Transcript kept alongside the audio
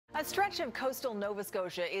A stretch of coastal Nova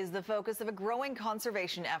Scotia is the focus of a growing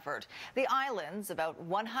conservation effort. The islands, about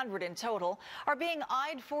 100 in total, are being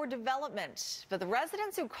eyed for development. But the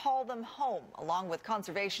residents who call them home, along with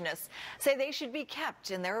conservationists, say they should be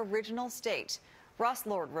kept in their original state. Ross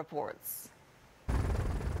Lord reports.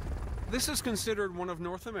 This is considered one of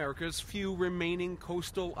North America's few remaining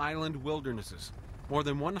coastal island wildernesses. More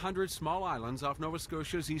than 100 small islands off Nova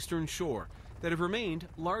Scotia's eastern shore that have remained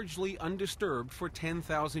largely undisturbed for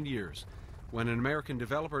 10,000 years. When an American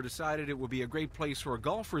developer decided it would be a great place for a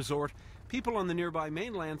golf resort, people on the nearby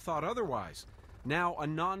mainland thought otherwise. Now a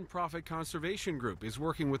non-profit conservation group is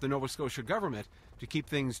working with the Nova Scotia government to keep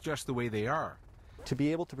things just the way they are. To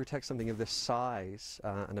be able to protect something of this size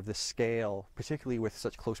and of this scale, particularly with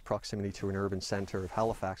such close proximity to an urban centre of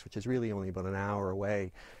Halifax, which is really only about an hour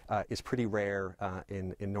away, is pretty rare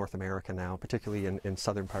in North America now, particularly in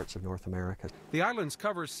southern parts of North America. The islands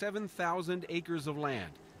cover 7,000 acres of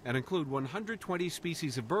land and include 120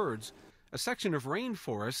 species of birds, a section of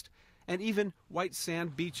rainforest, and even white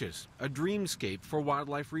sand beaches, a dreamscape for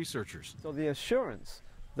wildlife researchers. So the assurance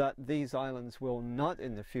that these islands will not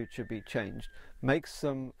in the future be changed makes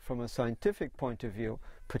them, from a scientific point of view,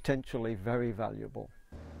 potentially very valuable.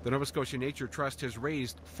 The Nova Scotia Nature Trust has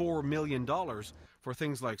raised $4 million for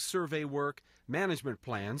things like survey work, management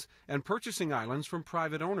plans, and purchasing islands from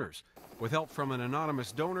private owners. With help from an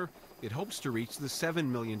anonymous donor, it hopes to reach the $7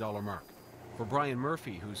 million mark. For Brian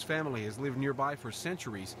Murphy, whose family has lived nearby for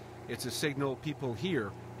centuries, it's a signal people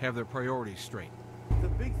here have their priorities straight. The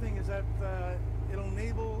big thing is that it'll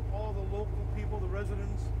enable all the local people, the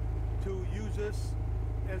residents, to use this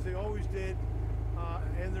as they always did,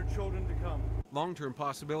 and their children to come. Long-term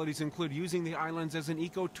possibilities include using the islands as an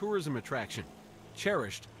eco-tourism attraction,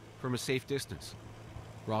 cherished from a safe distance.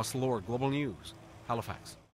 Ross Lord, Global News, Halifax.